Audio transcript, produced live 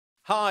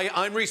Hi,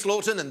 I'm Rhys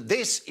Lawton and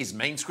this is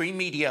MainScream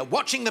Media,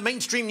 watching the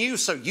mainstream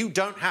news so you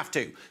don't have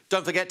to.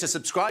 Don't forget to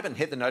subscribe and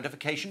hit the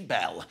notification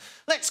bell.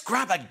 Let's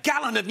grab a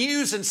gallon of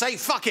news and say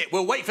fuck it,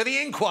 we'll wait for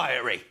the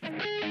inquiry.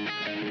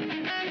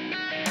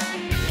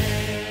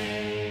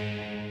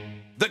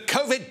 The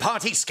COVID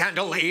party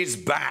scandal is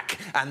back,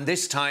 and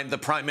this time the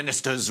Prime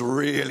Minister's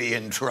really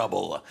in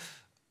trouble.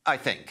 I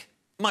think.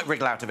 Might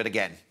wriggle out of it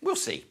again. We'll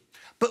see.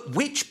 But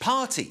which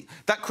party?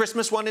 That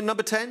Christmas one in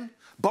number 10?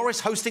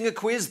 Boris hosting a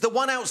quiz? The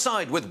one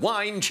outside with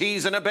wine,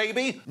 cheese and a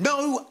baby?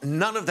 No,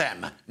 none of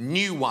them.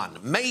 New one.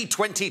 May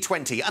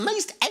 2020.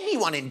 Amazed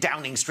anyone in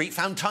Downing Street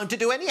found time to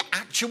do any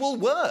actual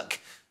work.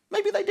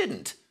 Maybe they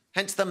didn't.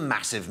 Hence the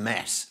massive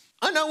mess.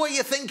 I know what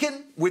you're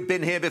thinking. We've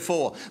been here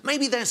before.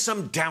 Maybe there's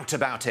some doubt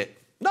about it.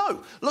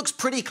 No, looks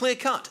pretty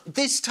clear-cut.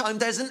 This time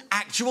there's an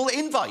actual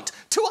invite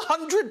to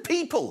 100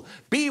 people.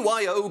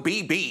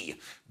 BYOBB.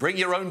 Bring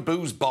your own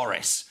booze,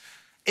 Boris.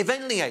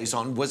 Event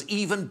liaison was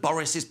even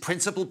Boris's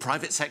principal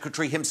private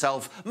secretary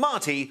himself,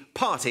 Marty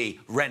Party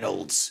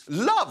Reynolds.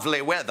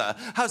 Lovely weather.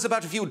 How's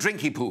about a few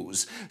drinky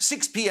poos?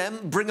 6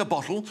 p.m, bring a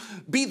bottle.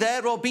 Be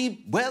there or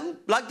be, well,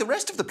 like the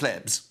rest of the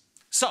plebs.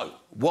 So,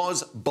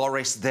 was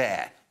Boris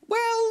there?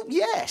 Well,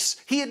 yes,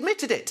 he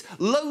admitted it.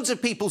 Loads of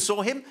people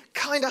saw him,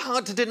 kind of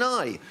hard to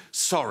deny.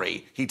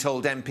 Sorry, he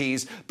told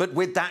MPs, but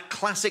with that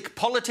classic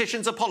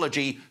politician's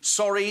apology,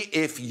 sorry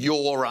if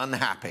you're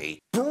unhappy.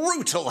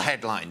 Brutal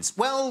headlines.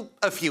 Well,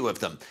 a few of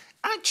them.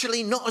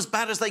 Actually, not as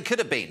bad as they could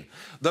have been.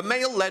 The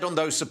Mail led on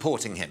those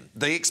supporting him.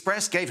 The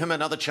Express gave him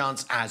another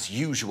chance as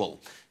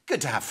usual.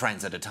 Good to have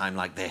friends at a time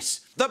like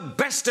this. The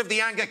best of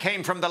the anger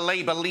came from the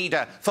Labour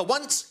leader. For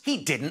once, he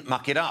didn't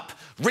muck it up.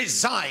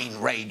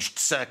 Resign, raged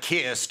Sir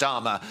Keir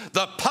Starmer.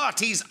 The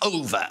party's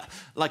over.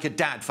 Like a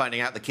dad finding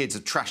out the kids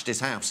had trashed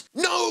his house.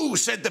 No,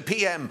 said the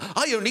PM.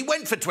 I only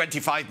went for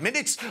 25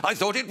 minutes. I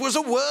thought it was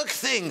a work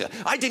thing.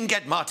 I didn't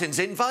get Martin's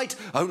invite.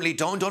 Only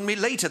dawned on me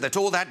later that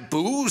all that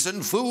booze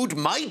and food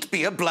might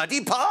be a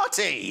bloody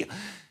party.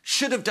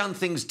 Should have done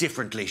things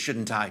differently,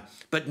 shouldn't I?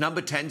 But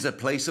number 10's a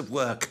place of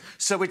work,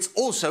 so it's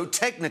also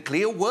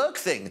technically a work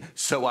thing,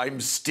 so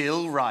I'm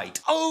still right.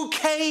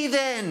 OK,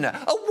 then.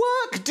 A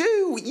work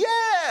do,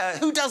 yeah.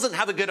 Who doesn't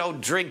have a good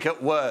old drink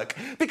at work?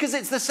 Because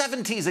it's the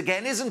 70s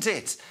again, isn't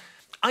it?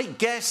 I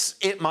guess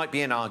it might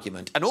be an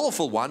argument. An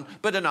awful one,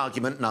 but an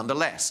argument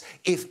nonetheless.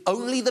 If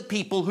only the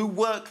people who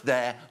work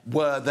there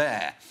were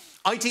there.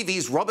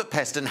 ITV's Robert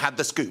Peston had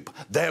the scoop.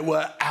 There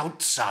were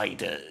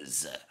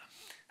outsiders.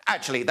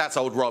 Actually, that's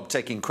old Rob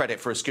taking credit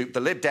for a scoop the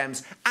Lib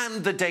Dems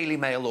and the Daily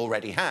Mail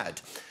already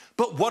had.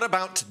 But what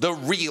about the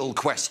real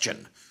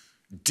question?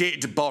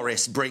 Did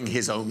Boris bring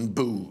his own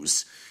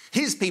booze?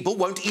 His people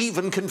won't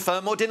even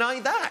confirm or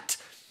deny that.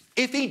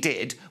 If he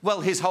did,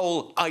 well, his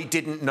whole "I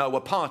didn't know a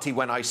party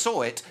when I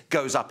saw it"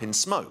 goes up in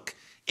smoke.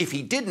 If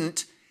he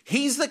didn't,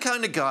 he's the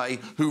kind of guy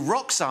who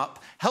rocks up,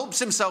 helps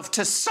himself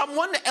to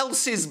someone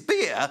else's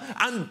beer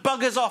and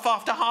buggers off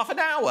after half an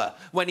hour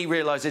when he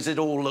realises it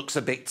all looks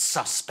a bit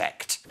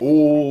suspect.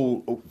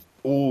 All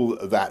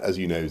that, as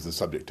you know, is the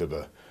subject of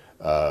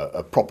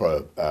a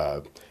proper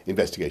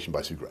investigation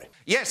by Sue Gray.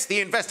 Yes,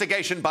 the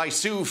investigation by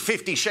Sue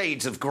 50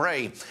 Shades of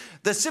Grey.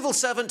 The civil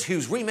servant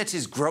whose remit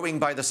is growing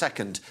by the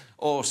second.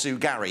 Or Sue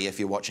Gary, if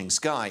you're watching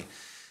Sky.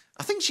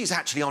 I think she's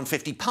actually on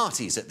 50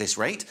 parties at this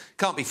rate.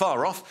 Can't be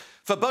far off.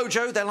 For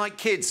Bojo, they're like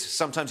kids.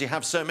 Sometimes you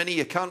have so many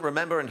you can't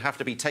remember and have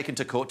to be taken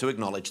to court to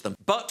acknowledge them.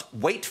 But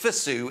wait for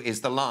Sue is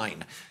the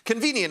line.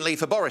 Conveniently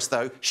for Boris,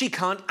 though, she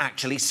can't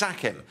actually sack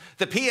him.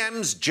 The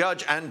PM's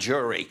judge and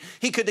jury.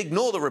 He could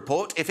ignore the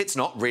report if it's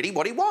not really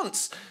what he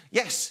wants.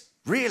 Yes,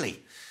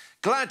 really.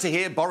 Glad to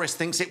hear Boris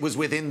thinks it was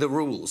within the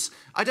rules.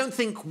 I don't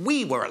think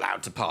we were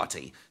allowed to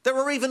party. There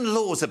are even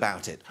laws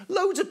about it.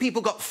 Loads of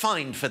people got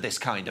fined for this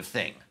kind of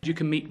thing. You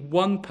can meet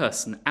one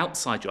person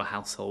outside your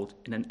household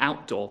in an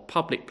outdoor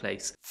public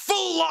place.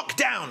 Full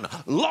lockdown!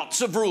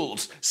 Lots of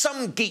rules.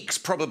 Some geeks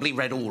probably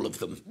read all of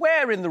them.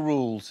 Where in the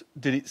rules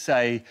did it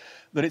say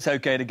that it's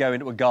OK to go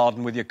into a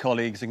garden with your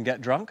colleagues and get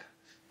drunk?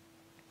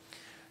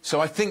 So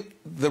I think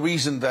the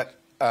reason that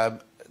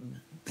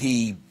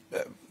he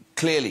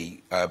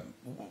clearly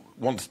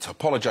wanted to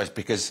apologise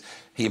because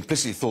he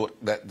implicitly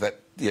thought that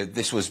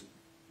this was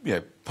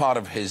part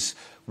of his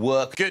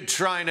work. Good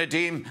try,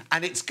 Nadeem.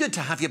 And it's good to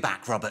have you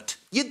back, Robert.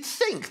 You'd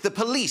think the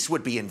police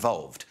would be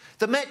involved.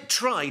 The Met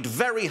tried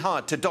very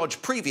hard to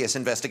dodge previous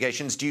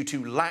investigations due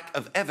to lack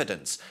of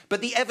evidence. But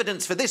the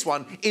evidence for this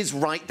one is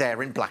right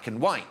there in black and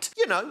white.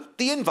 You know,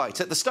 the invite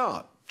at the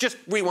start. Just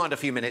rewind a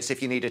few minutes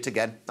if you need it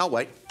again. I'll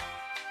wait.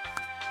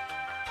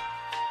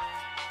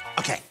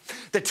 OK.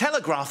 The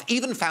Telegraph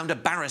even found a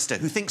barrister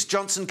who thinks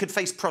Johnson could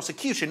face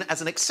prosecution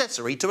as an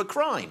accessory to a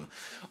crime.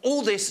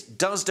 All this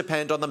does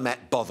depend on the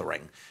Met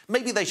bothering.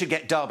 Maybe they should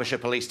get Derbyshire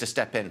Police to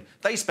step in.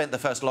 They spent the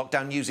first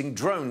lockdown using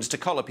drones to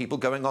collar people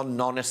going on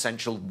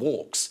non-essential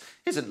walks.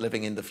 Isn't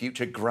living in the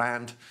future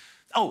grand?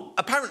 Oh,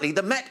 apparently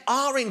the Met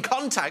are in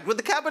contact with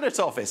the Cabinet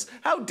Office.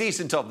 How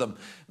decent of them.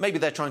 Maybe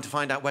they're trying to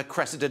find out where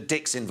Cressida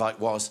Dick's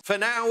invite was. For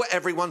now,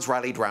 everyone's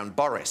rallied round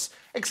Boris,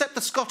 except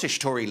the Scottish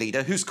Tory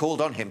leader who's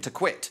called on him to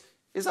quit.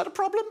 Is that a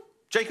problem?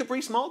 Jacob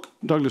Rees-Mogg?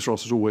 Douglas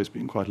Ross has always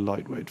been quite a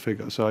lightweight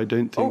figure, so I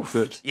don't think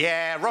that...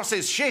 Yeah, Ross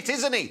is shit,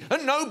 isn't he?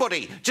 And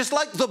nobody, just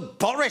like the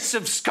Boris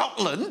of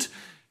Scotland.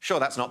 Sure,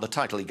 that's not the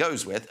title he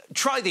goes with.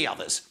 Try the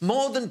others.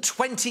 More than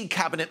 20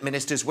 cabinet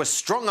ministers were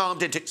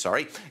strong-armed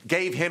into...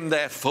 gave him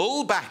their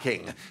full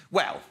backing.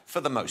 Well,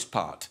 for the most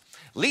part.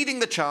 Leading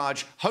the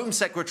charge, Home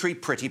Secretary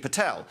Priti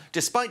Patel,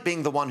 despite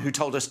being the one who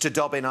told us to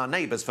dob in our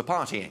neighbours for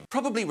partying.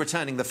 Probably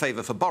returning the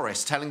favour for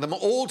Boris, telling them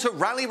all to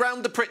rally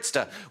round the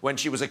Pritster when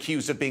she was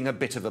accused of being a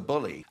bit of a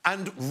bully.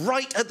 And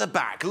right at the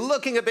back,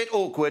 looking a bit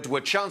awkward,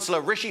 were Chancellor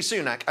Rishi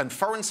Sunak and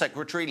Foreign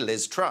Secretary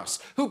Liz Truss,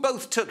 who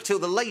both took till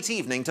the late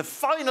evening to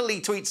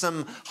finally tweet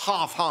some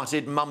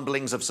half-hearted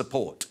mumblings of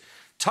support.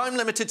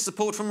 Time-limited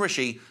support from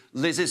Rishi,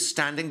 Liz is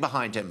standing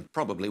behind him,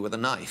 probably with a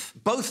knife.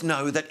 Both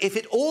know that if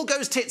it all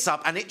goes tits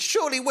up, and it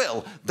surely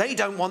will, they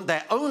don't want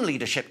their own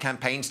leadership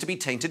campaigns to be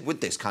tainted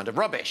with this kind of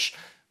rubbish.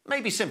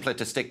 Maybe simpler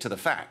to stick to the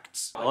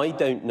facts. I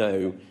don't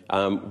know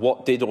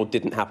what did or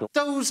didn't happen.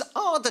 Those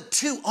are the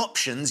two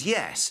options,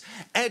 yes.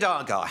 Ed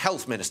Argar,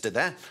 Health Minister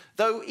there,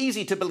 though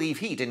easy to believe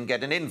he didn't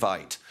get an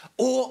invite.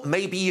 Or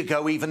maybe you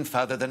go even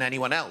further than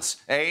anyone else.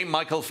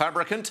 Michael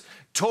Fabricant?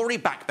 Tory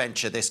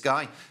backbencher, this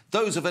guy.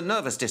 Those of a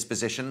nervous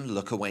disposition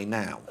look away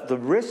now. The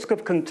risk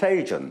of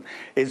contagion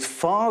is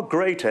far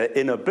greater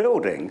in a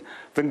building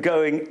than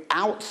going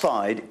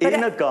outside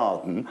in a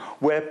garden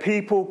where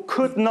people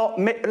could not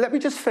let me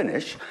just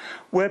finish.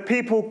 Where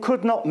people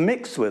could not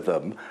mix with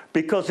them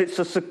because it's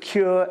a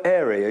secure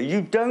area.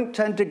 You don't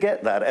tend to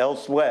get that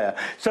elsewhere.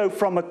 So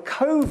from a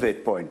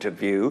COVID point of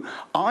view,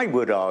 I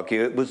would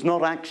argue it was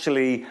not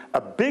actually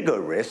a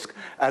bigger risk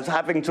as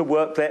having to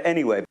work there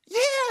anyway.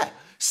 Yeah!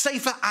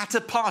 Safer at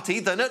a party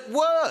than at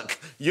work.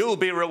 You'll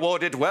be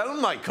rewarded well,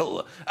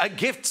 Michael. A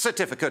gift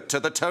certificate to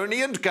the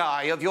Tony and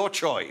Guy of your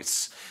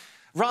choice.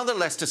 Rather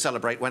less to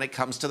celebrate when it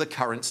comes to the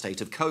current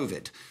state of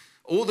COVID.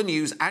 All the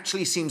news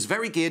actually seems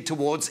very geared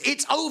towards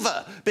it's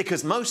over,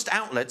 because most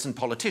outlets and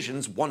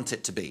politicians want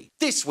it to be.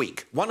 This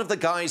week, one of the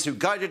guys who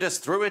guided us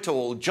through it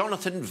all,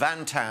 Jonathan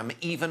Van Tam,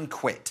 even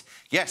quit.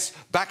 Yes,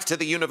 back to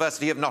the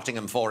University of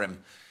Nottingham for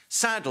him.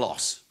 Sad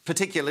loss,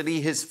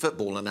 particularly his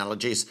football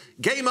analogies.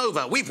 Game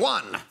over, we've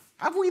won.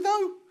 Have we,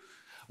 though?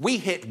 We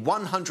hit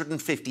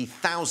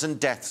 150,000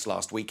 deaths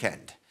last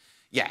weekend.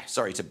 Yeah,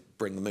 sorry to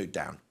bring the mood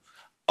down.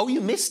 Oh,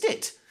 you missed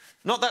it?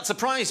 Not that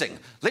surprising.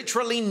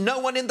 Literally no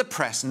one in the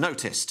press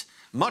noticed.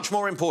 Much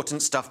more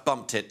important stuff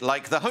bumped it,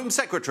 like the Home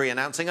Secretary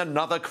announcing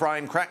another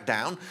crime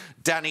crackdown,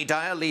 Danny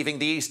Dyer leaving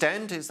the East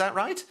End, is that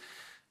right?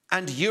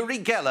 And Uri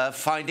Geller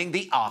finding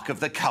the Ark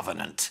of the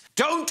Covenant.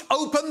 Don't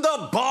open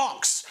the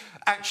box!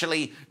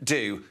 Actually,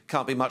 do.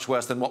 Can't be much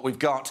worse than what we've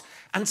got.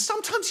 And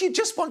sometimes you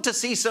just want to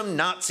see some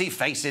Nazi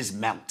faces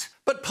melt.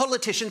 But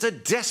politicians are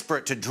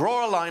desperate to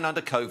draw a line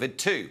under COVID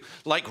too,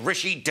 like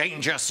Rishi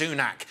Danger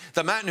Sunak,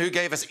 the man who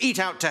gave us Eat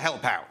Out to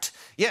Help Out.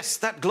 Yes,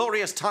 that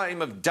glorious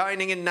time of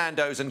dining in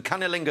Nando's and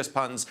cunnilingus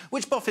puns,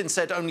 which Boffin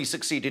said only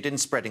succeeded in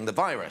spreading the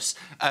virus.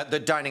 The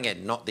dining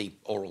in, not the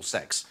oral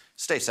sex.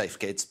 Stay safe,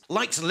 kids.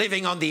 Likes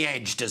living on the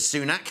edge, does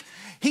Sunak.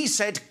 He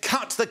said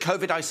cut the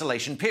COVID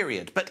isolation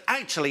period, but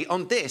actually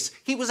on this,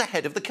 he was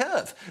ahead of the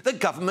curve. The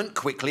government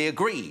quickly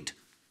agreed.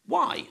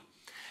 Why?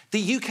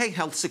 The UK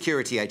Health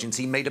Security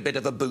Agency made a bit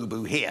of a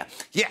boo-boo here.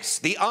 Yes,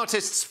 the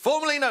artists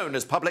formerly known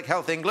as Public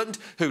Health England,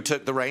 who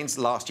took the reins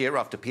last year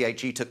after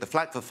PHE took the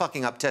flak for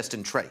fucking up test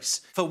and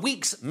trace. For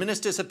weeks,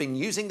 ministers have been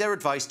using their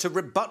advice to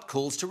rebut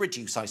calls to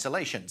reduce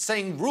isolation,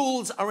 saying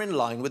rules are in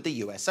line with the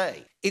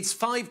USA. It's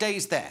 5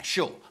 days there,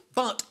 sure,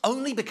 but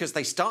only because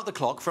they start the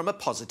clock from a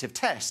positive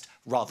test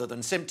rather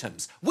than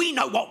symptoms. We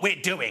know what we're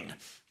doing.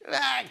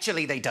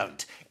 Actually, they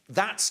don't.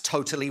 That's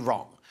totally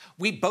wrong.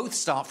 We both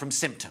start from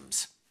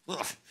symptoms.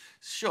 Ugh.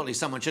 Surely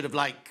someone should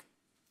have,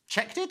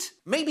 checked it?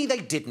 Maybe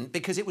they didn't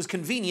because it was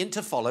convenient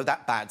to follow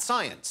that bad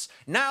science.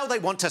 Now they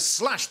want to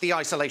slash the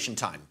isolation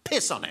time.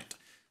 Piss on it.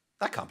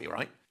 That can't be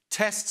right.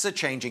 Tests are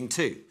changing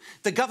too.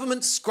 The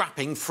government's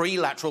scrapping free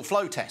lateral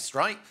flow tests,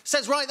 right?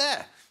 Says right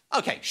there.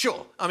 OK,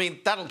 sure. I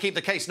mean, that'll keep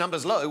the case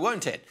numbers low,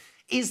 won't it?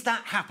 Is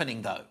that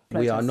happening, though?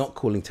 We are not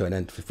calling to an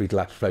end for free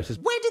lateral flow tests.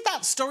 Where did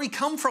that story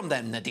come from,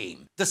 then,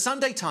 Nadeem? The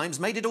Sunday Times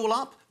made it all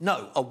up?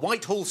 No, a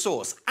Whitehall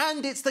source.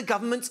 And it's the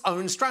government's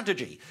own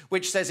strategy,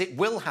 which says it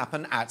will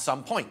happen at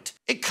some point.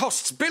 It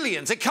costs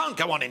billions. It can't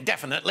go on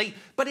indefinitely.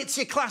 But it's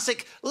your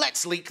classic,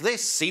 let's leak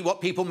this, see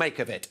what people make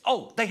of it.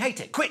 Oh, they hate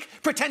it. Quick,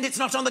 pretend it's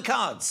not on the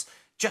cards.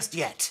 Just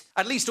yet.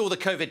 At least all the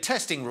COVID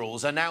testing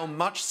rules are now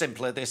much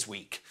simpler this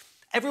week.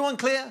 Everyone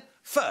clear?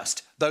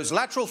 First, those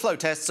lateral flow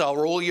tests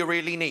are all you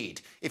really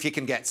need, if you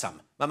can get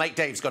some. My mate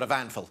Dave's got a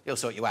van full. He'll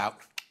sort you out.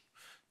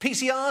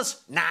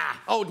 PCRs? Nah,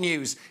 old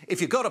news. If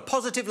you've got a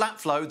positive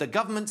lat flow, the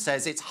government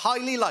says it's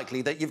highly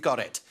likely that you've got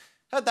it.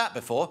 Heard that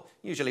before,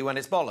 usually when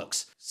it's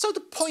bollocks. So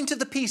the point of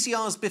the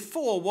PCRs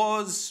before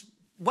was,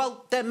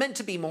 well, they're meant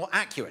to be more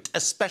accurate,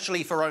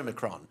 especially for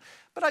Omicron.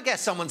 But I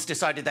guess someone's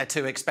decided they're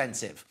too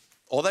expensive.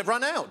 Or they've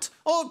run out.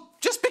 Or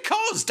just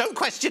because. Don't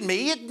question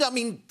me. I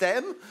mean,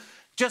 them.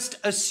 Just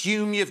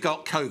assume you've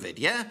got COVID,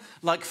 yeah?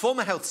 Like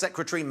former Health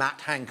Secretary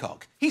Matt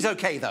Hancock. He's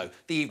OK, though,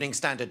 the Evening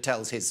Standard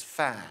tells his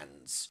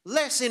fans.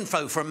 Less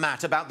info from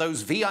Matt about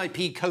those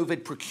VIP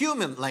COVID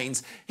procurement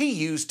lanes he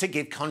used to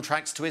give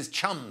contracts to his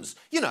chums.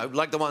 You know,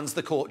 like the ones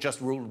the court just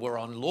ruled were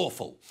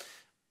unlawful.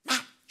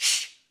 Matt,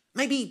 shh!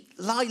 Maybe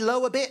lie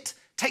low a bit?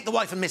 Take the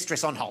wife and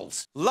mistress on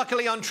holes.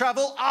 Luckily on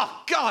travel,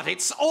 oh God,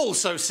 it's all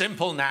so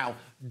simple now.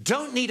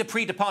 Don't need a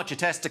pre-departure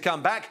test to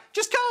come back.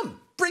 Just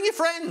come. Bring your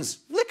friends.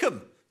 Lick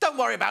 'em. Don't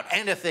worry about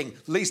anything,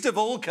 least of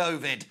all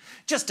COVID.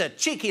 Just a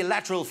cheeky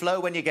lateral flow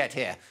when you get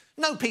here.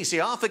 No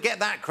PCR, forget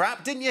that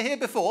crap, didn't you hear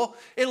before?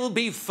 It'll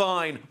be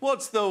fine.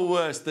 What's the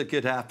worst that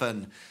could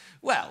happen?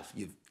 Well,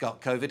 you've got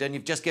COVID and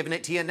you've just given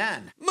it to your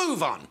nan.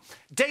 Move on.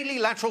 Daily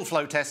lateral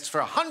flow tests for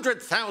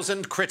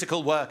 100,000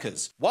 critical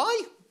workers.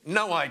 Why?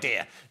 No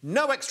idea.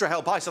 No extra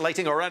help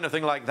isolating or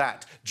anything like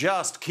that.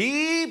 Just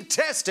keep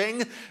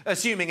testing,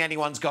 assuming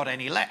anyone's got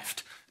any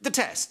left. The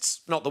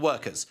tests, not the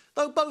workers,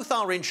 though both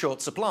are in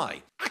short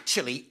supply.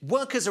 Actually,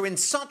 workers are in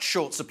such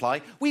short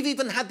supply, we've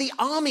even had the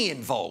army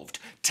involved.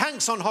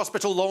 Tanks on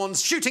hospital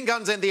lawns, shooting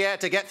guns in the air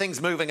to get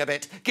things moving a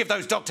bit, give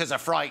those doctors a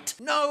fright.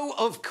 No,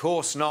 of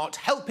course not.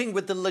 Helping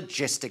with the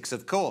logistics,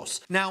 of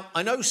course. Now,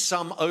 I know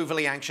some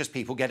overly anxious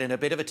people get in a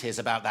bit of a tiz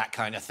about that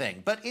kind of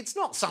thing, but it's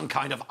not some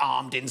kind of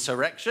armed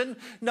insurrection.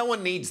 No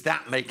one needs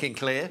that making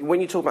clear. When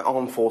you talk about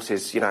armed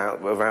forces, you know,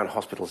 around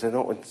hospitals, they're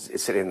not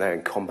sitting there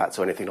in combats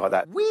or anything like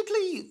that.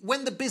 Weirdly,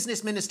 when the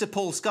business minister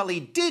Paul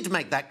Scully did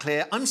make that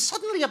clear, I'm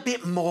suddenly a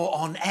bit more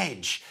on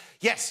edge.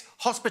 Yes,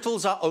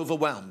 hospitals are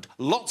overwhelmed.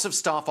 Lots of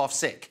staff off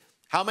sick.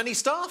 How many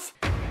staff?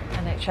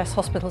 NHS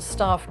hospital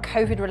staff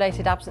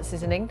COVID-related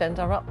absences in England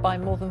are up by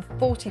more than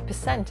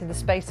 40% in the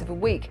space of a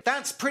week.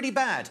 That's pretty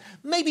bad.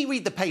 Maybe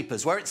read the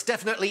papers where it's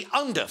definitely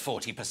under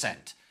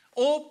 40%.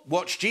 Or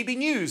watch GB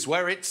News,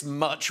 where it's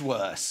much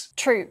worse.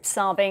 Troops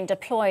are being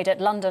deployed at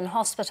London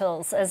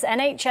hospitals as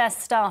NHS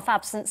staff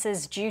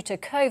absences due to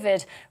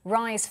COVID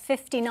rise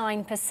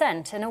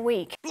 59% in a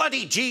week.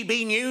 Bloody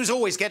GB News,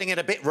 always getting it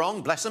a bit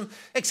wrong, bless them.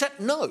 Except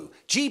no,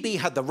 GB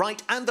had the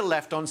right and the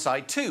left on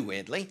side too,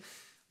 weirdly.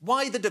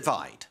 Why the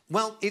divide?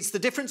 Well, it's the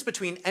difference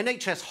between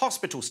NHS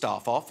hospital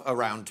staff off,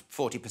 around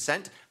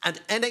 40%,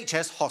 and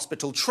NHS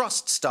hospital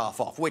trust staff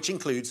off, which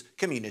includes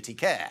community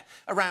care,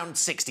 around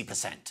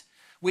 60%.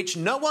 Which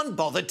no one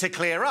bothered to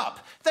clear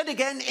up. Then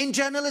again, in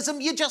journalism,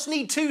 you just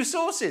need two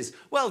sources.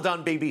 Well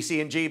done, BBC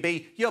and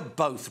GB. You're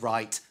both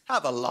right.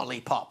 Have a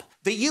lollipop.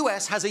 The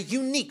US has a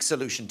unique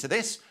solution to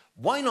this.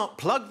 Why not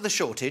plug the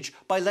shortage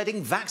by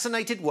letting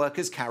vaccinated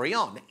workers carry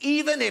on,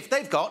 even if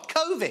they've got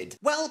COVID?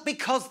 Well,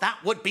 because that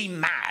would be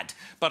mad.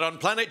 But on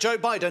Planet Joe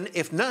Biden,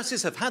 if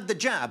nurses have had the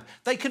jab,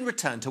 they can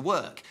return to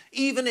work,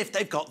 even if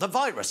they've got the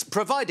virus,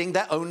 providing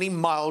they're only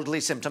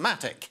mildly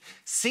symptomatic.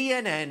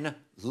 CNN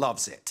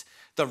loves it.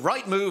 The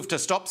right move to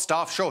stop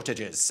staff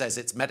shortages, says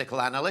its medical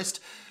analyst.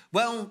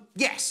 Well,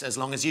 yes, as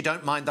long as you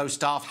don't mind those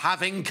staff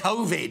having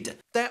COVID.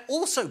 They're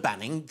also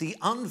banning the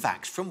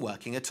unvaxxed from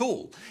working at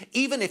all,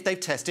 even if they've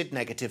tested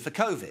negative for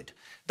COVID.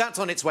 That's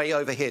on its way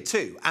over here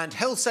too, and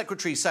Health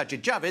Secretary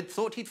Sajid Javid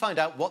thought he'd find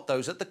out what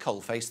those at the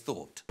coalface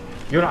thought.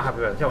 You're not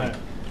happy with it, tell me. No.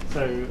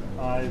 So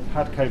I've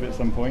had COVID at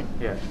some point.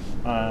 Yeah.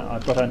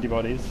 I've got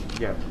antibodies.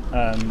 Yeah.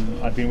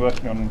 I've been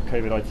working on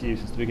COVID ITU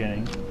since the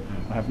beginning.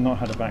 I have not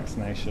had a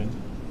vaccination.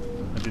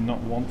 I do not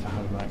want to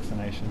have a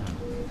vaccination.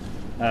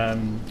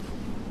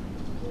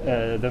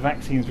 The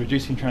vaccine's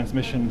reducing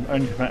transmission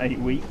only for about 8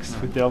 weeks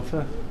with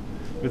Delta.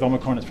 With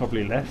Omicron, it's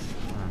probably less.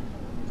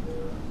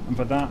 And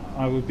for that,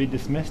 I would be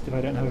dismissed if I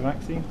don't have a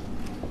vaccine.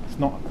 It's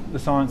not, the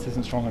science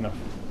isn't strong enough.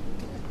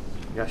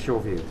 That's your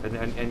view.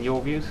 And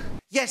your views?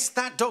 Yes,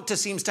 that doctor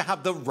seems to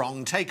have the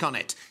wrong take on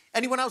it.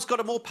 Anyone else got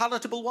a more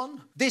palatable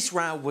one? This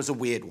row was a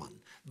weird one.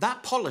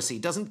 That policy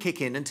doesn't kick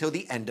in until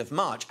the end of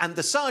March, and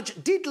the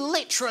Sarge did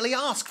literally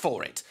ask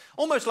for it.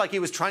 Almost like he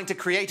was trying to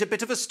create a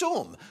bit of a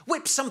storm.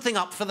 Whip something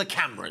up for the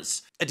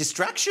cameras. A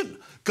distraction?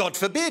 God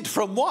forbid,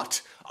 from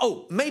what?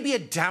 Oh, maybe a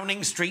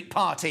Downing Street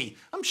party.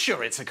 I'm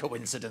sure it's a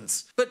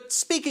coincidence. But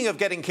speaking of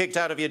getting kicked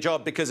out of your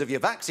job because of your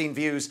vaccine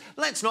views,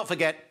 let's not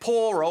forget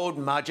poor old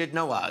Majid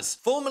Nawaz,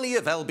 formerly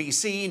of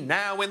LBC,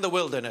 now in the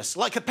wilderness,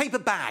 like a paper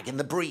bag in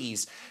the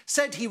breeze.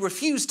 Said he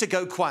refused to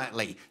go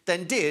quietly,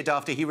 then did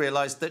after he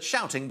realised that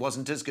shouting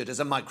wasn't as good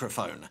as a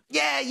microphone.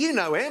 Yeah, you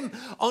know him.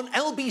 On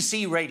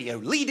LBC Radio,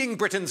 leading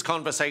Britain's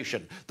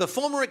conversation, the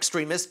former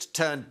extremist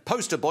turned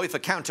poster boy for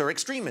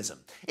counter-extremism.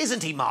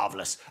 Isn't he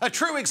marvellous? A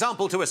true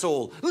example to us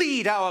all.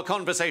 Lead our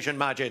conversation,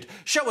 Majid.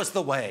 Show us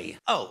the way.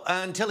 Oh,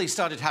 until he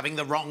started having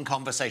the wrong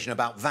conversation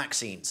about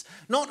vaccines.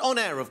 Not on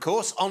air, of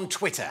course, on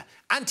Twitter.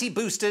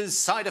 Anti-boosters,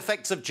 side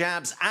effects of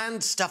jabs,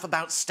 and stuff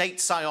about state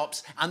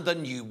psyops and the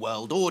New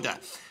World Order.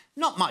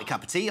 Not my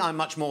cup of tea, I'm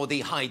much more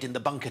the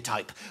hide-in-the-bunker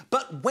type.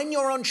 But when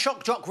you're on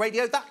Shock Jock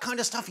Radio, that kind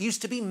of stuff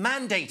used to be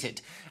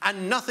mandated.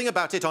 And nothing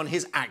about it on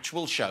his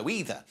actual show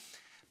either.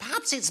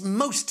 Perhaps it's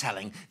most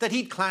telling that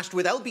he'd clashed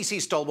with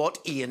LBC stalwart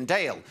Ian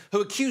Dale, who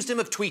accused him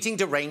of tweeting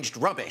deranged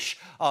rubbish.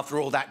 After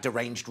all that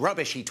deranged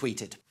rubbish he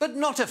tweeted. But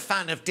not a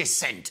fan of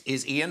dissent,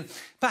 is Ian.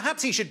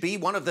 Perhaps he should be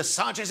one of the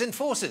Sergeant's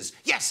enforcers.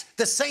 Yes,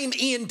 the same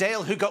Ian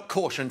Dale who got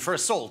cautioned for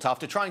assault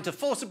after trying to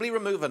forcibly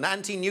remove an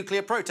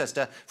anti-nuclear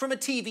protester from a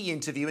TV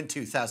interview in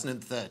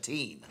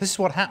 2013. This is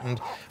what happened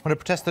when a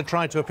protester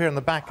tried to appear in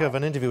the back of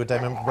an interview with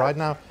Damon McBride.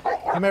 Now,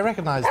 you may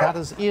recognise that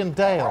as Ian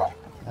Dale,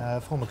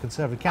 former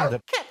Conservative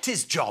candidate. Kept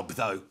his job,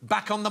 though,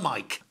 back on the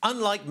mic.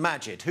 Unlike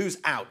Majid, who's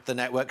out, the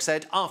network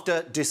said,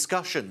 after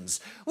discussions,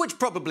 which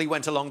probably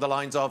went along the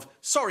lines of,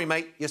 sorry,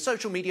 mate, your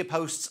social media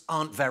posts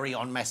aren't very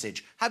on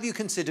message. Have you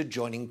considered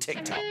joining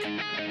TikTok?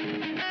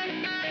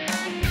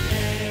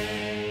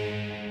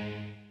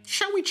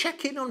 Shall we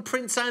check in on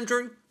Prince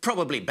Andrew?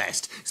 Probably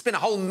best. It's been a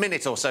whole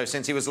minute or so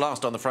since he was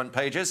last on the front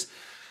pages.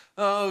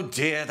 Oh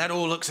dear, that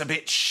all looks a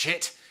bit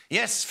shit.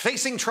 Yes,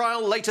 facing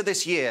trial later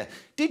this year.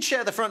 Did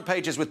share the front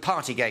pages with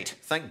Partygate.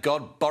 Thank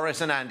God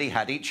Boris and Andy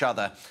had each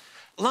other.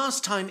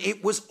 Last time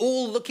it was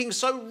all looking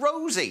so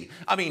rosy.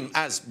 I mean,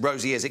 as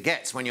rosy as it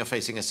gets when you're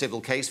facing a civil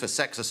case for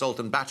sex assault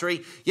and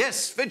battery.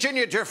 Yes,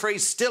 Virginia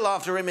Giuffre's still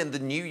after him in the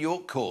New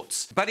York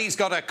courts. But he's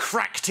got a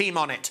crack team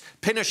on it.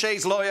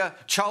 Pinochet's lawyer,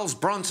 Charles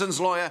Bronson's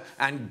lawyer,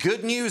 and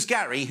Good News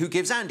Gary, who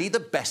gives Andy the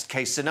best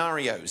case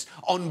scenarios.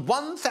 On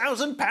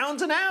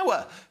 £1,000 an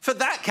hour. For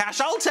that cash,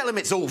 I'll tell him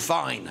it's all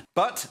fine.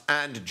 But,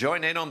 and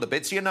join in on the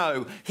bits you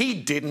know, he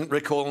didn't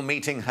recall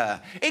meeting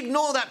her.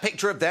 Ignore that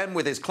picture of them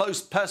with his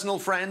close personal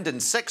friend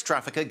and sex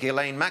trafficker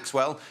Ghislaine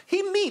Maxwell.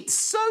 He meets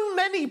so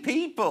many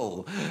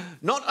people.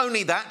 Not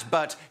only that,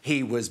 but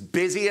he was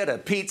busy at a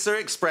Pizza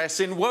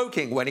Express in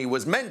Woking when he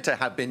was meant to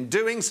have been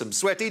doing some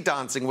sweaty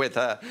dancing with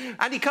her.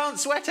 And he can't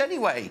sweat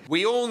anyway.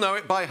 We all know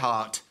it by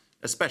heart,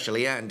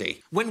 especially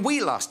Andy. When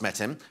we last met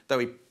him, though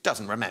he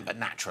doesn't remember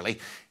naturally,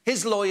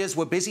 his lawyers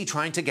were busy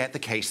trying to get the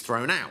case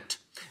thrown out.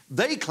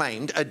 They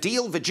claimed a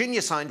deal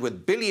Virginia signed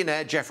with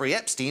billionaire Jeffrey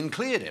Epstein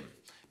cleared him.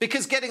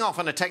 Because getting off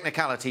on a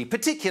technicality,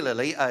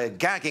 particularly a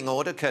gagging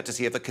order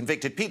courtesy of a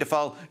convicted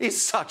paedophile,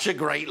 is such a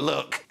great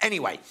look.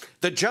 Anyway,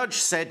 the judge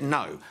said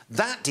no.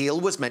 That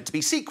deal was meant to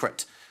be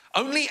secret.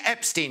 Only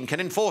Epstein can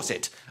enforce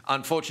it.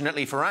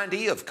 Unfortunately for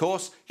Andy, of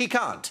course, he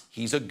can't.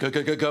 He's a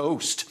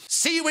ghost.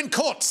 See you in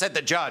court, said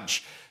the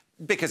judge.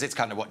 Because it's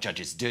kind of what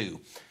judges do.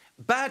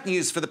 Bad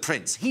news for the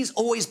prince. He's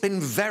always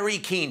been very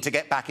keen to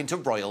get back into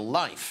royal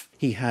life.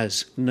 He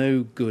has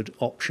no good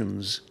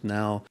options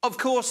now. Of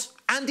course,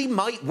 Andy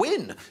might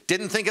win.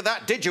 Didn't think of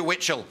that, did you,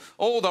 Witchell?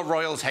 All the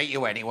royals hate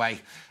you anyway.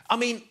 I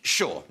mean,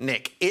 sure,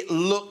 Nick, it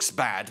looks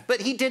bad,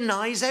 but he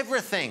denies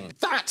everything.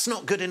 That's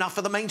not good enough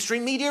for the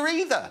mainstream media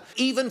either.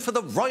 Even for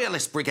the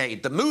royalist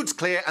brigade, the mood's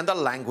clear and the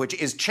language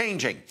is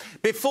changing.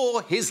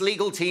 Before, his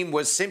legal team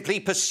was simply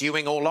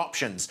pursuing all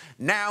options.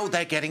 Now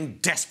they're getting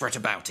desperate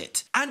about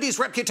it. Andy's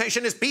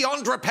reputation is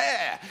beyond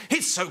repair.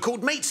 His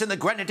so-called mates in the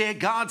Grenadier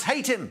Guards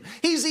hate him.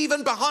 He's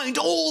even behind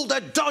all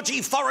the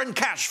dodgy foreign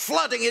cash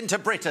flooding into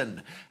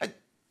Britain. A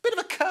bit of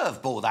a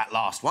curveball, that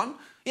last one.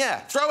 Yeah,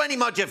 throw any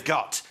mud you've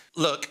got.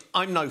 Look,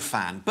 I'm no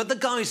fan, but the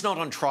guy's not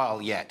on trial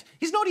yet.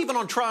 He's not even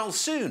on trial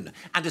soon.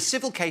 And a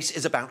civil case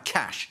is about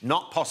cash,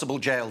 not possible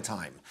jail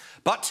time.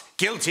 But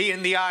guilty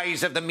in the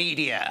eyes of the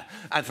media.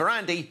 And for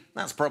Andy,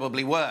 that's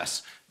probably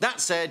worse.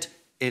 That said,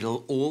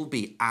 it'll all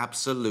be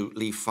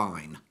absolutely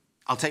fine.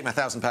 I'll take my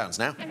 £1,000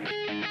 now.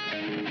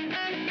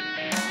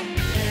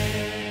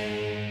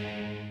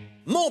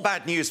 More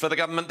bad news for the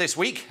government this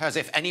week, as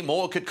if any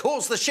more could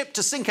cause the ship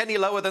to sink any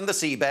lower than the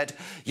seabed.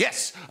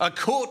 Yes, a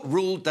court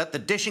ruled that the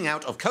dishing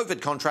out of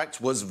COVID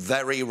contracts was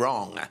very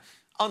wrong.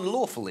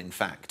 Unlawful, in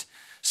fact.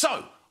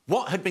 So,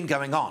 what had been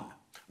going on?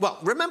 Well,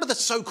 remember the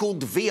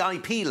so-called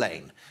VIP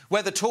lane,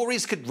 where the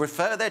Tories could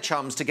refer their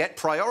chums to get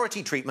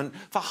priority treatment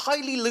for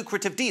highly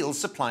lucrative deals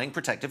supplying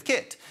protective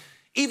kit.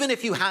 Even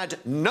if you had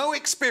no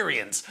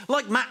experience,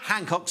 like Matt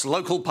Hancock's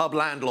local pub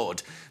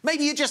landlord.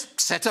 Maybe you just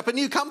set up a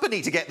new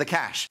company to get the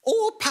cash.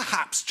 Or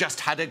perhaps just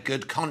had a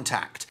good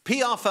contact.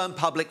 PR firm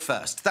Public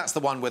First. That's the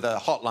one with a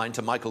hotline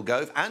to Michael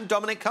Gove and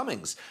Dominic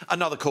Cummings.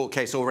 Another court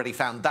case already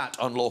found that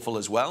unlawful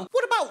as well.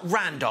 What about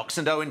Randox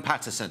and Owen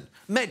Patterson?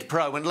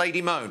 MedPro and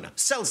Lady Moan?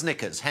 Sells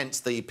knickers, hence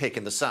the pic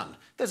in the Sun.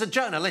 There's a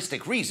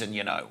journalistic reason,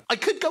 you know. I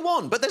could go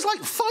on, but there's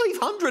like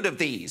 500 of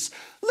these.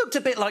 Looked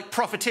a bit like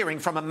profiteering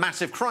from a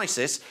massive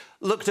crisis.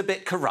 Looked a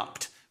bit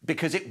corrupt.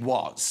 Because it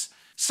was.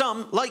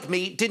 Some, like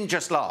me, didn't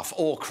just laugh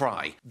or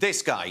cry.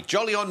 This guy,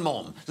 Jolly on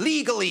Mom,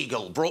 Legal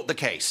Eagle, brought the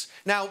case.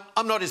 Now,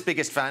 I'm not his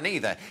biggest fan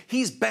either.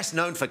 He's best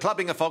known for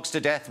clubbing a fox to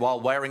death while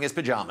wearing his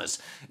pyjamas.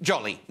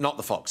 Jolly, not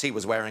the fox. He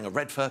was wearing a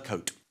red fur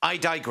coat. I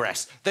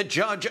digress. The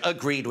judge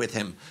agreed with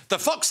him. The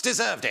fox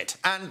deserved it,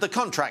 and the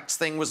contracts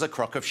thing was a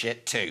crock of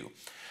shit too.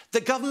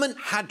 The government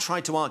had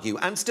tried to argue,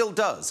 and still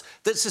does,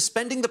 that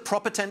suspending the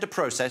proper tender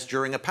process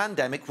during a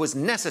pandemic was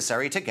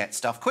necessary to get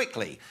stuff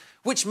quickly,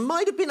 which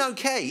might have been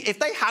okay if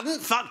they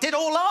hadn't fucked it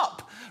all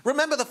up.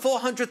 Remember the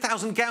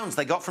 400,000 gowns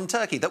they got from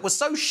Turkey that were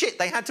so shit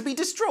they had to be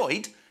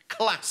destroyed?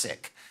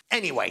 Classic.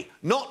 Anyway,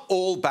 not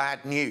all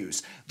bad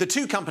news. The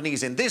two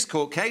companies in this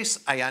court case,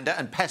 Ayanda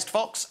and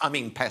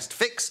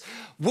PestFix,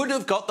 would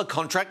have got the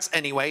contracts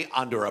anyway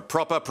under a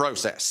proper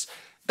process.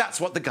 That's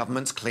what the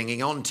government's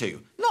clinging on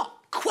to. Not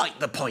quite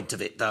the point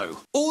of it, though.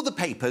 All the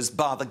papers,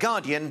 bar The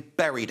Guardian,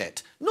 buried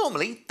it.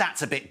 Normally,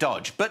 that's a bit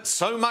dodge, but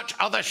so much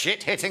other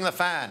shit hitting the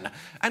fan.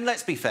 And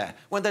let's be fair,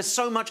 when there's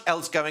so much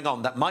else going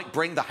on that might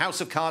bring the House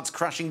of Cards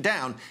crashing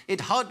down, it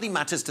hardly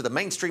matters to the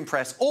mainstream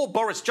press or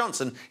Boris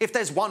Johnson if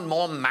there's one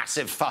more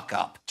massive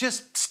fuck-up.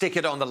 Just stick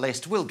it on the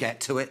list, we'll get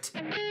to it.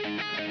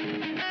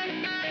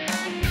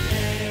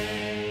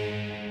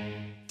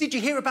 Did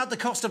you hear about the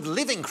cost of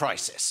living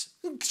crisis?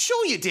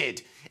 Sure you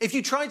did. If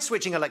you tried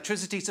switching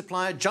electricity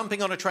supplier,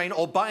 jumping on a train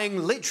or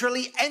buying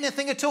literally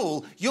anything at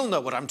all, you'll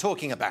know what I'm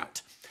talking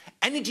about.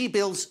 Energy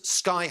bills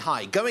sky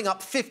high, going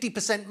up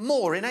 50%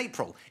 more in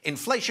April.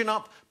 Inflation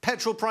up,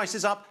 petrol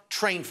prices up,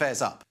 train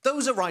fares up.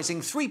 Those are rising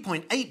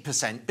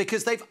 3.8%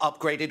 because they've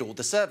upgraded all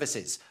the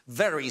services.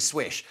 Very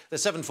swish. The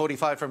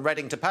 745 from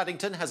Reading to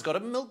Paddington has got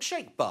a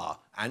milkshake bar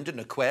and an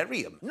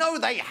aquarium. No,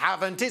 they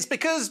haven't. It's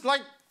because,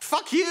 like,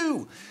 fuck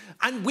you.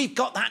 And we've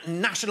got that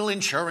national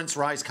insurance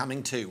rise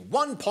coming too.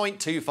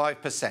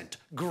 1.25%.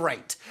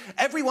 Great.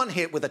 Everyone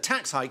hit with a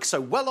tax hike so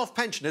well-off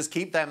pensioners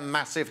keep their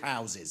massive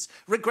houses.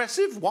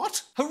 Regressive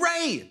what?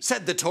 Hooray,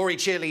 said the Tory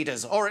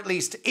cheerleaders. Or at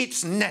least,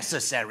 it's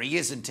necessary,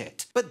 isn't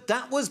it? But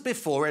that was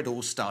before it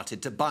all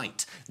started to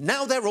bite.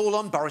 Now they're all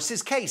on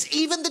Boris's case,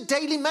 even the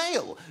Daily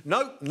Mail.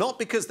 No, not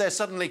because they're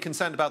suddenly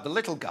concerned about the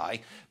little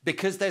guy,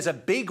 because there's a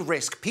big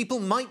risk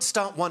people might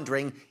start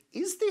wondering,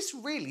 is this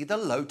really the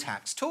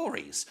low-tax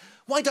Tories?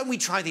 Why don't we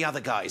try the other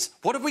guys?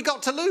 What have we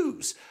got to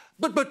lose?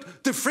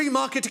 But the free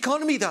market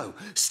economy, though.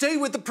 Stay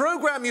with the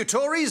programme, you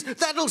Tories.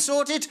 That'll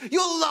sort it.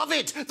 You'll love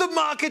it. The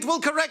market will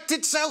correct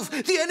itself.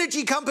 The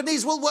energy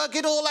companies will work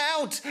it all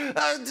out.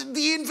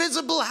 The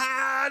invisible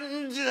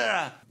hand.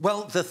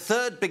 Well, the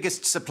third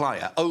biggest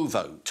supplier,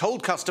 OVO,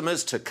 told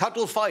customers to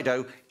cuddle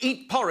Fido,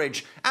 eat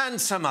porridge, and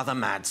some other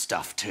mad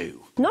stuff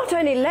too. Not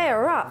only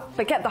layer up,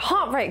 but get the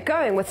heart rate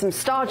going with some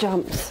star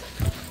jumps.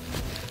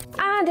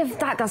 And if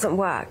that doesn't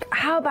work,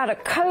 how about a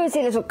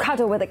cosy little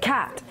cuddle with a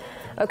cat?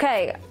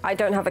 Okay, I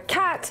don't have a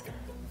cat,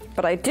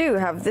 but I do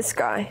have this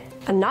guy.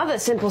 Another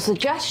simple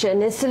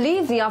suggestion is to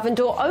leave the oven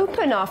door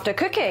open after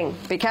cooking.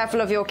 Be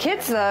careful of your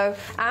kids, though,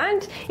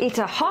 and eat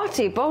a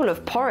hearty bowl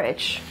of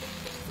porridge.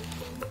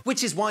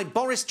 Which is why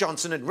Boris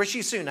Johnson and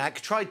Rishi Sunak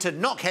tried to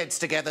knock heads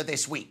together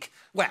this week.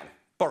 Well,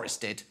 Boris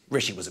did.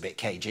 Rishi was a bit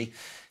cagey.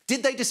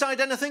 Did they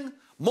decide anything?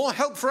 More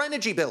help for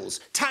energy bills?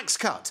 Tax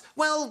cut?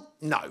 Well,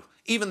 no.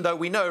 Even though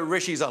we know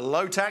Rishi's a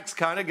low-tax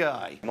kind of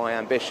guy. My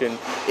ambition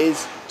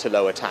is to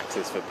lower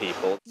taxes for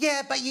people.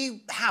 Yeah, but you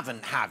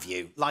haven't, have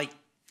you? Like,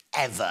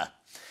 ever.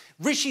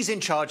 Rishi's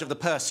in charge of the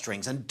purse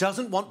strings and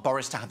doesn't want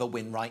Boris to have a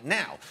win right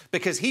now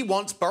because he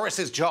wants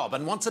Boris's job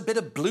and wants a bit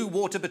of blue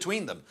water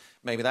between them.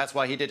 Maybe that's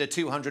why he did a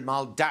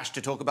 200-mile dash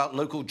to talk about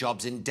local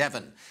jobs in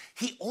Devon.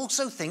 He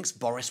also thinks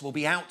Boris will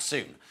be out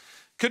soon.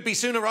 Could be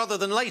sooner rather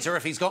than later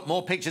if he's got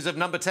more pictures of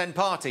number 10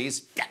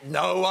 parties.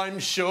 No, I'm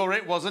sure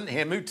it wasn't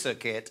him who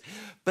took it.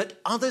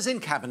 But others in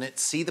Cabinet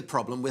see the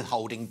problem with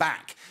holding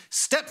back.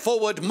 Step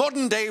forward,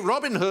 modern-day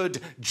Robin Hood,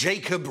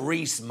 Jacob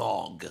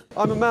Rees-Mogg.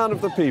 I'm a man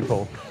of the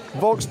people.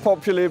 Vox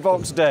populi,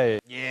 vox dei.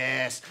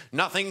 Yes,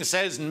 nothing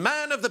says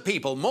man of the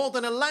people more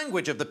than a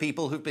language of the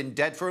people who've been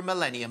dead for a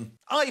millennium.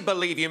 I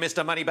believe you,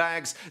 Mr.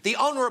 Moneybags. The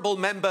honourable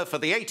member for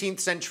the 18th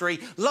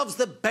century loves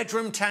the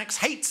bedroom tax,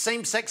 hates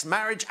same-sex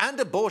marriage and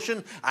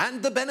abortion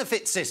and the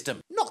benefit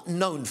system. Not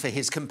known for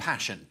his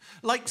compassion.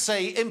 Like,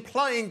 say,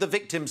 implying the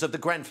victims of the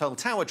Grenfell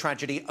Tower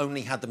tragedy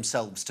only had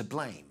themselves to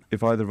blame.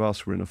 If either of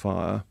us were in a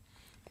fire,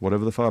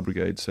 whatever the fire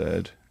brigade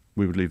said,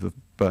 we would leave the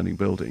burning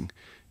building.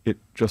 It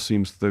just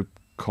seems the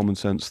common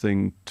sense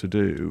thing to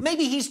do.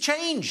 Maybe he's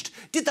changed.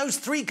 Did those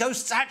three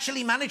ghosts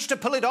actually manage to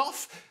pull it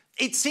off?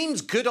 It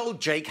seems good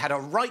old Jake had a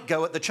right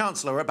go at the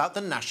Chancellor about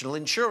the national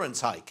insurance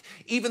hike,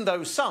 even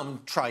though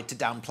some tried to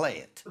downplay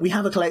it. We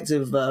have a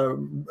collective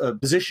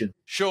position.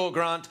 Sure,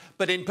 Grant,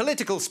 but in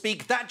political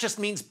speak, that just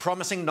means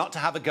promising not to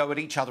have a go at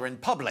each other in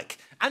public.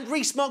 And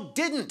Rees-Mogg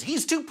didn't.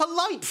 He's too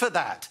polite for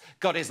that.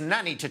 Got his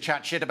nanny to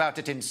chat shit about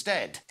it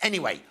instead.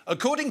 Anyway,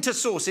 according to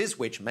sources,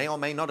 which may or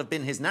may not have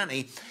been his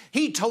nanny,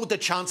 he told the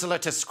Chancellor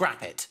to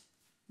scrap it.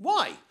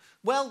 Why?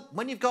 Well,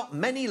 when you've got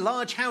many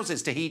large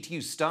houses to heat, you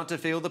start to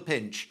feel the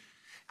pinch.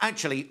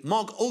 Actually,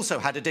 Mogg also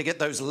had a dig at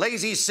those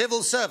lazy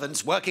civil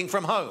servants working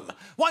from home.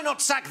 Why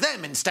not sack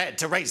them instead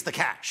to raise the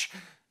cash?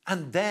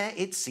 And there,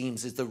 it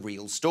seems, is the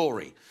real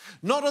story.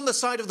 Not on the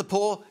side of the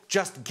poor,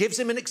 just gives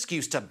him an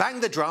excuse to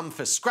bang the drum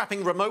for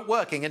scrapping remote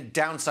working and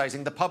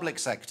downsizing the public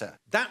sector.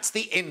 That's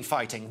the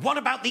infighting. What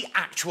about the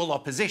actual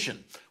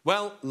opposition?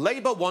 Well,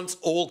 Labour wants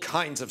all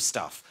kinds of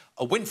stuff.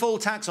 A windfall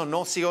tax on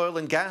North Sea oil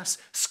and gas,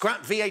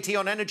 scrap VAT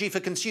on energy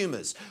for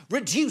consumers,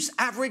 reduce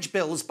average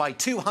bills by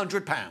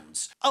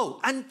 £200.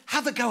 Oh, and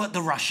have a go at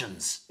the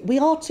Russians. We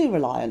are too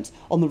reliant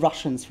on the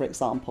Russians, for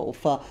example,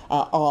 for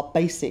our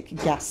basic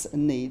gas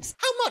needs.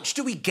 How much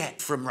do we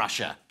get from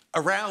Russia?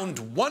 Around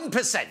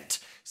 1%.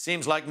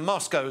 Seems like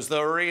Moscow's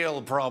the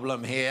real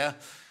problem here.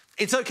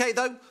 It's OK,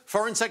 though.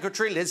 Foreign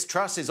Secretary Liz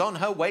Truss is on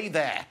her way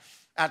there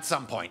at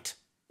some point.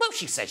 Well,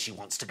 she says she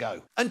wants to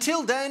go.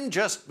 Until then,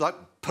 just,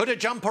 put a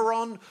jumper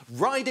on,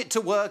 ride it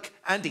to work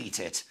and eat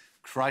it.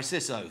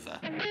 Crisis over.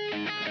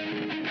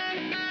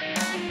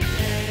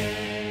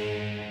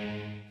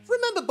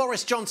 Remember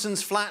Boris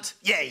Johnson's flat?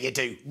 Yeah, you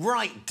do.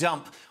 Right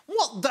dump.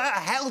 What the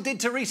hell did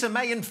Theresa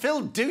May and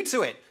Phil do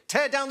to it?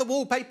 Tear down the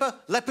wallpaper?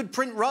 Leopard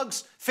print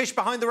rugs? Fish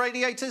behind the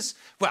radiators?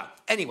 Well,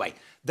 anyway,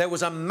 there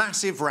was a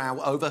massive row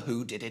over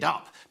who did it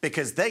up,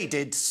 because they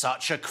did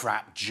such a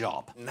crap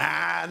job.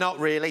 Nah, not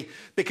really,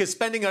 because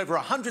spending over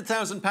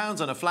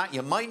 £100,000 on a flat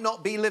you might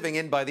not be living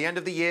in by the end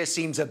of the year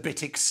seems a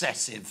bit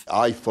excessive.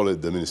 I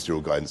followed the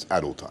ministerial guidance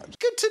at all times.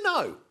 Good to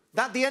know.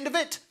 That the end of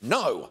it?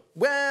 No.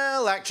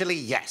 Well, actually,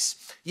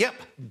 yes. Yep,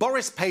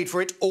 Boris paid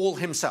for it all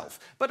himself,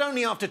 but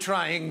only after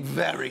trying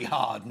very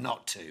hard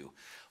not to.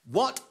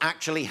 What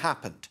actually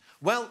happened?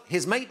 Well,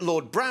 his mate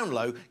Lord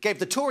Brownlow gave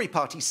the Tory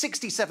party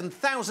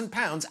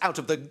 £67,000 out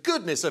of the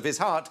goodness of his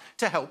heart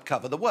to help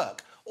cover the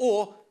work,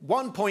 or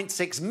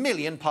 1.6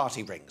 million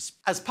party rings,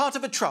 as part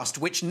of a trust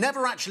which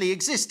never actually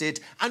existed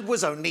and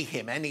was only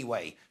him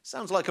anyway.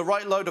 Sounds like a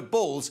right load of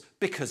balls,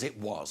 because it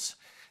was.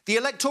 The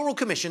Electoral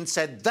Commission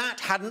said that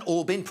hadn't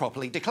all been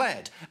properly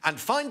declared and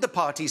fined the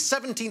party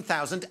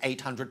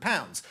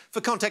 £17,800.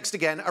 For context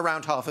again,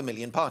 around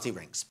 500,000 party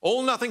rings.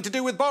 All nothing to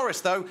do with Boris,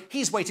 though.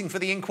 He's waiting for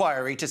the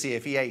inquiry to see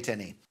if he ate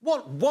any.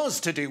 What was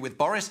to do with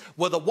Boris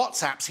were the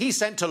WhatsApps he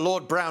sent to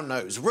Lord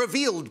Brownlows,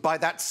 revealed by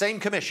that same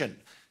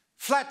commission.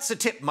 Flat's a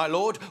tip, my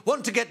lord.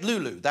 Want to get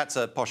Lulu, that's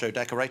a posho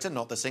decorator,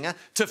 not the singer,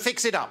 to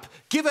fix it up.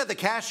 Give her the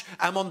cash.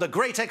 I'm on the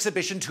Great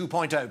Exhibition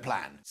 2.0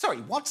 plan. Sorry,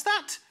 what's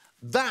that?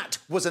 That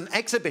was an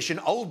exhibition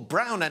old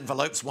brown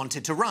envelopes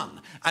wanted to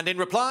run. And in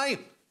reply,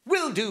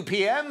 will do,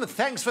 PM.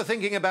 Thanks for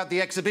thinking about the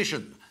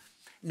exhibition.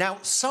 Now,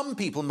 some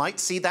people might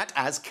see that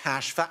as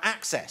cash for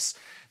access.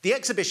 The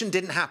exhibition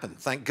didn't happen,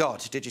 thank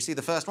God. Did you see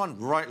the first one?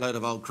 Right load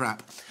of old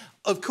crap.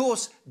 Of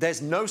course, there's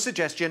no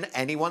suggestion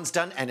anyone's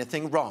done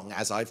anything wrong,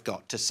 as I've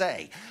got to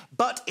say.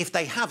 But if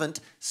they haven't,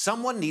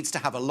 someone needs to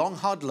have a long,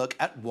 hard look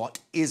at what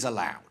is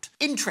allowed.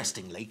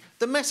 Interestingly,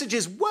 the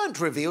messages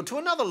weren't revealed to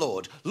another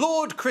lord,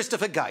 Lord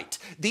Christopher Geidt,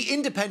 the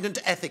independent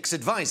ethics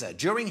advisor,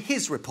 during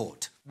his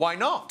report. Why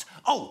not?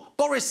 Oh,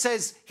 Boris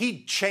says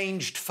he'd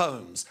changed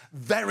phones.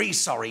 Very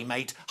sorry,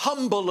 mate.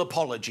 Humble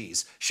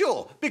apologies.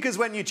 Sure, because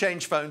when you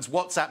change phones,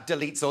 WhatsApp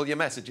deletes all your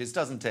messages,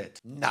 doesn't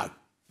it? No,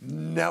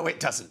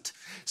 it doesn't.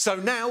 So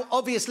now,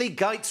 obviously,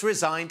 Geidt's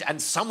resigned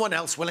and someone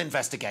else will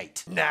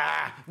investigate.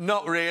 Nah,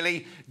 not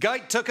really.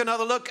 Geidt took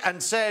another look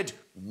and said,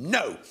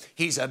 no.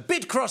 He's a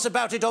bit cross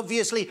about it,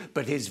 obviously,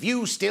 but his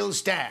view still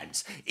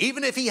stands.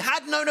 Even if he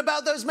had known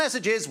about those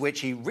messages, which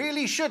he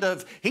really should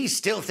have, he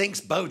still thinks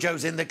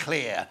Bojo's in the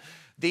clear.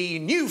 The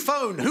new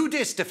phone who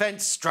dis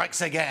defence strikes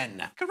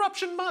again.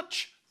 Corruption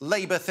much?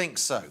 Labour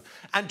thinks so.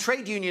 And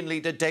trade union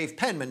leader Dave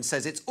Penman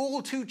says it's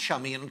all too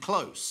chummy and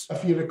close.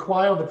 If you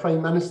require the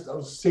Prime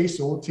Minister's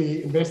say-so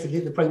to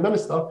investigate the Prime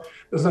Minister,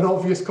 there's an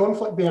obvious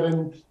conflict there,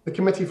 and the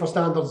Committee for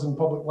Standards in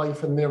Public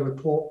Life in their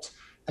report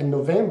in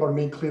November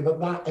made clear that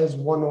that is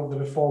one of the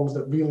reforms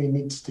that really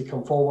needs to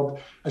come forward,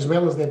 as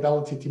well as the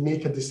ability to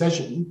make a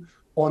decision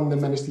on the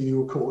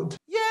ministerial code.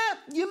 Yeah,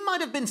 you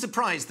might have been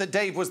surprised that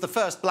Dave was the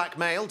first black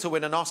male to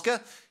win an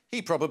Oscar.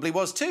 He probably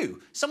was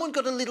too. Someone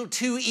got a little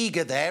too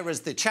eager there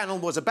as the channel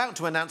was about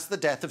to announce the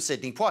death of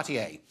Sidney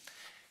Poitier.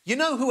 You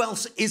know who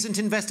else isn't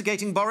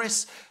investigating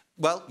Boris?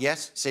 Well,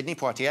 yes, Sidney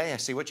Poitier, I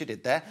see what you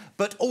did there,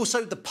 but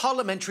also the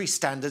Parliamentary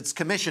Standards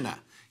Commissioner.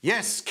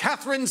 Yes,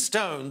 Catherine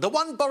Stone, the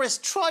one Boris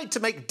tried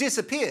to make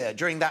disappear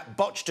during that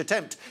botched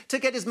attempt to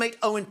get his mate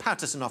Owen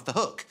Paterson off the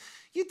hook.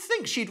 You'd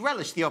think she'd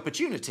relish the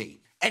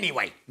opportunity.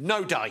 Anyway,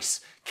 no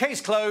dice.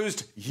 Case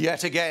closed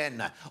yet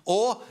again.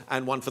 Or,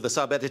 and one for the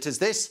sub-editors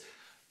this,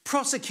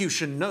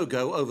 prosecution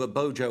no-go over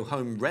Bojo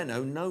Home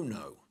Reno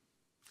no-no.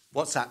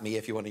 WhatsApp me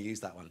if you want to use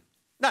that one.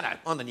 No,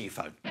 on the new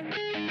phone.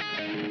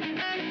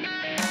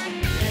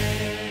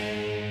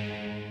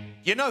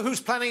 You know who's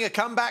planning a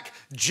comeback?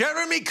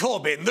 Jeremy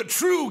Corbyn, the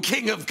true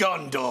king of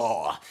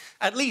Gondor.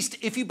 At least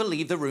if you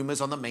believe the rumours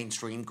on the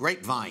mainstream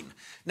grapevine.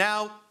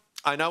 Now,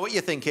 I know what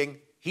you're thinking.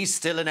 He's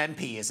still an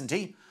MP, isn't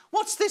he?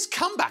 What's this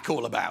comeback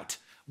all about?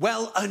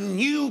 Well, a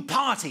new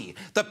party,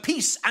 the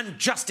Peace and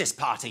Justice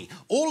Party,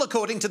 all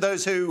according to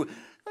those who,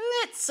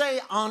 let's say,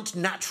 aren't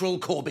natural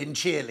Corbyn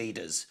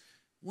cheerleaders.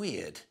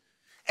 Weird.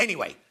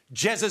 Anyway,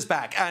 JEZZA's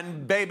back,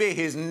 and baby,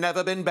 he's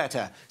never been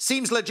better.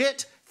 Seems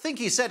legit. Think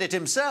he said it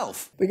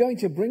himself. We're going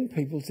to bring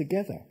people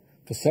together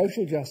for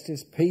social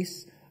justice,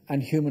 peace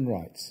and human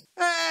rights.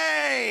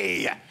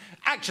 Hey!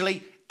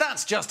 Actually,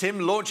 that's just him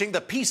launching the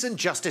Peace and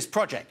Justice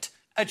Project,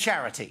 a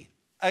charity,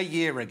 a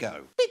year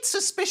ago. Bit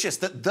suspicious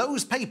that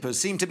those papers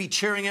seem to be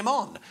cheering him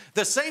on.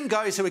 The same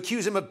guys who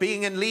accuse him of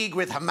being in league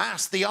with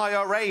Hamas, the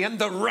IRA and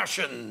the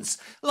Russians.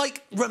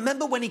 Like,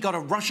 remember when he got a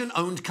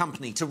Russian-owned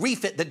company to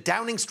refit the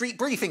Downing Street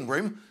briefing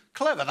room?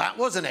 Clever that,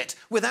 wasn't it?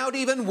 Without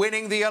even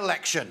winning the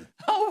election.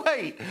 Oh,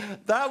 wait,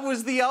 that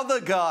was the other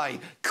guy.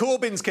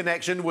 Corbyn's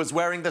connection was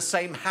wearing the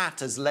same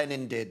hat as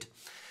Lenin did.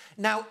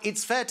 Now,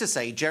 it's fair to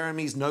say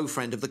Jeremy's no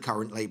friend of the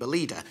current Labour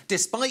leader,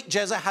 despite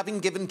JEZZA having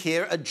given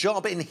Keir a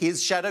job in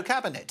his shadow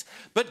cabinet.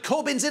 But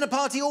Corbyn's in a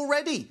party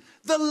already.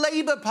 The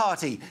Labour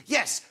Party.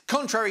 Yes,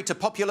 contrary to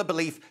popular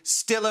belief,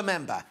 still a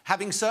member,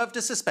 having served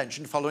a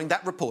suspension following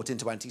that report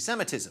into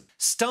anti-Semitism.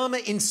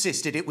 Starmer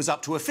insisted it was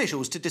up to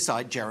officials to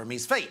decide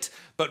Jeremy's fate.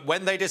 But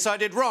when they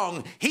decided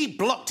wrong, he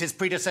blocked his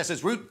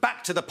predecessor's route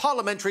back to the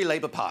Parliamentary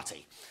Labour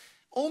Party.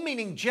 All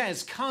meaning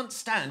Jez can't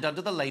stand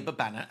under the Labour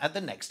banner at the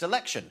next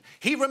election.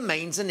 He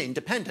remains an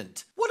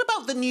independent. What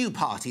about the new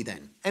party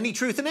then? Any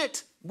truth in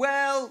it?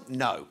 Well,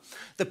 no.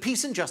 The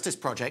Peace and Justice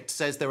Project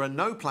says there are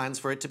no plans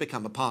for it to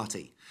become a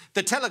party.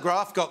 The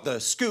Telegraph got the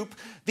scoop,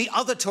 the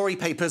other Tory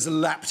papers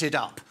lapped it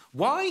up.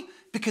 Why?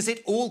 Because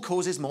it all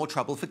causes more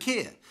trouble for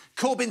Keir.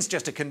 Corbyn's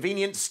just a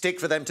convenient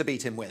stick for them to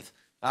beat him with.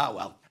 Ah,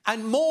 well.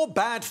 And more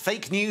bad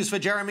fake news for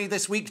Jeremy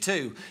this week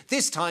too,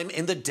 this time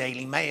in the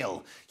Daily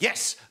Mail.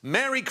 Yes,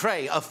 Mary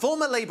Creagh, a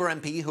former Labour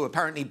MP who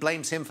apparently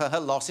blames him for her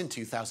loss in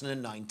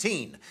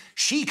 2019.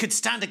 She could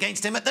stand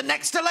against him at the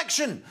next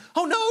election.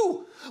 Oh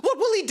no! What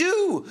will he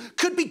do?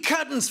 Could be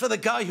curtains for the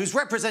guy who's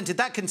represented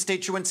that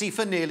constituency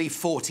for nearly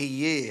 40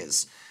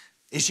 years.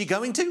 Is she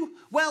going to?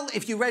 Well,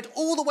 if you read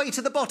all the way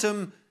to the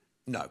bottom,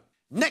 no.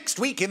 Next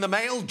week in the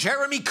Mail,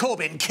 Jeremy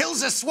Corbyn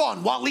kills a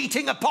swan while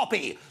eating a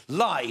poppy,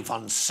 live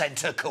on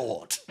Centre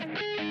Court.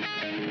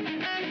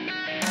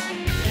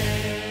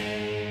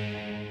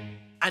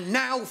 And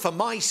now for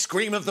my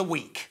Scream of the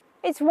Week.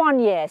 It's 1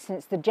 year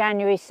since the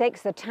January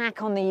 6th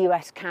attack on the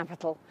US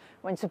Capitol,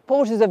 when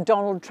supporters of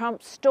Donald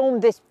Trump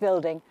stormed this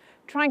building,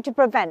 trying to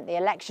prevent the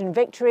election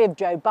victory of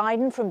Joe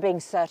Biden from being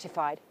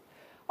certified.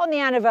 On the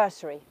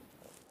anniversary,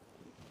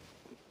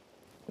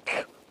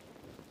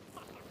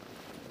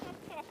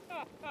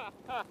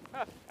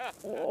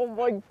 oh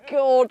my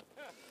God.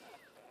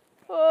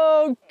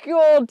 Oh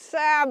God,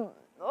 Sam.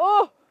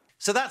 Oh.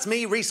 So that's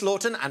me, Rhys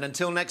Lawton, and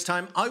until next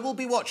time, I will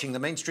be watching the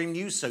mainstream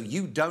news so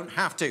you don't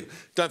have to.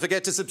 Don't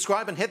forget to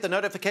subscribe and hit the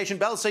notification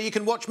bell so you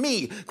can watch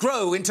me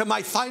grow into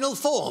my final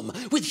form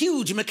with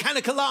huge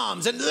mechanical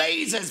arms and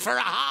lasers for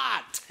a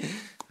heart.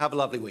 Have a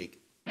lovely week.